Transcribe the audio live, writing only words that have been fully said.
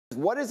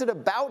What is it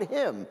about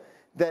him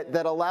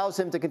that allows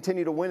him to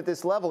continue to win at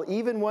this level,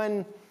 even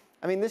when,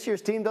 I mean, this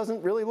year's team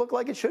doesn't really look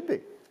like it should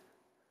be?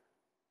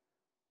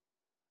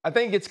 I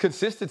think it's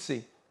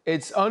consistency.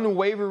 It's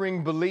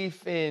unwavering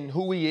belief in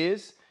who he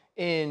is,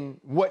 in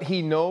what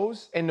he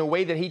knows, and the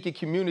way that he can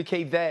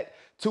communicate that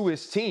to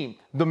his team.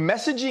 The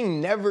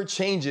messaging never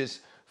changes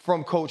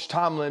from Coach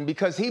Tomlin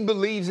because he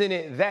believes in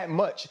it that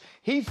much.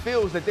 He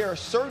feels that there are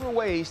certain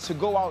ways to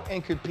go out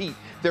and compete.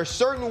 There are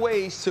certain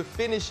ways to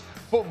finish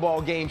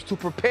football games, to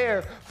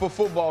prepare for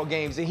football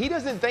games. And he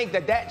doesn't think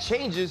that that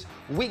changes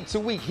week to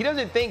week. He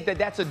doesn't think that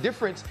that's a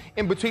difference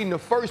in between the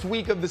first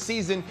week of the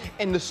season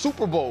and the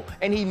Super Bowl.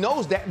 And he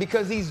knows that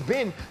because he's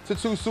been to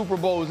 2 Super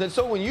Bowls. And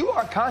so when you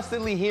are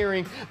constantly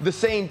hearing the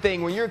same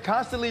thing, when you're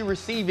constantly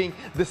receiving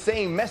the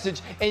same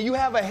message, and you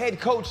have a head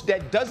coach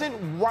that doesn't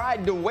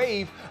ride the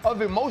wave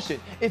of emotion.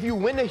 If you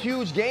win a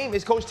huge game,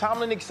 is Coach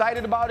Tomlin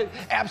excited about it?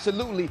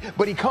 Absolutely.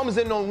 But he comes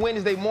in on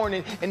Wednesday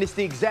morning and it's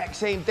the exact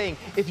same thing.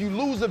 If you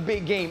lose a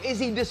big game, is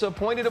he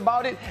disappointed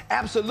about it?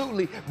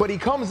 Absolutely. But he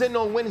comes in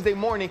on Wednesday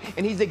morning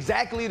and he's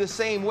exactly the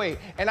same way.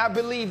 And I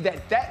believe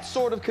that that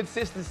sort of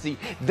consistency,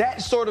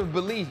 that sort of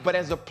belief, but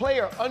as a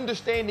player,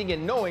 understanding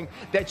and knowing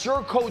that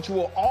your coach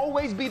will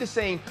always be the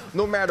same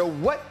no matter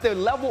what the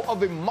level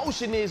of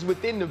emotion is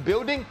within the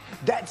building,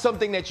 that's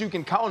something that you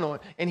can count on.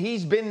 And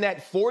he's been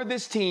that for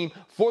this team,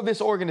 for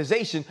this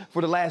organization,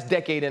 for the last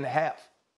decade and a half.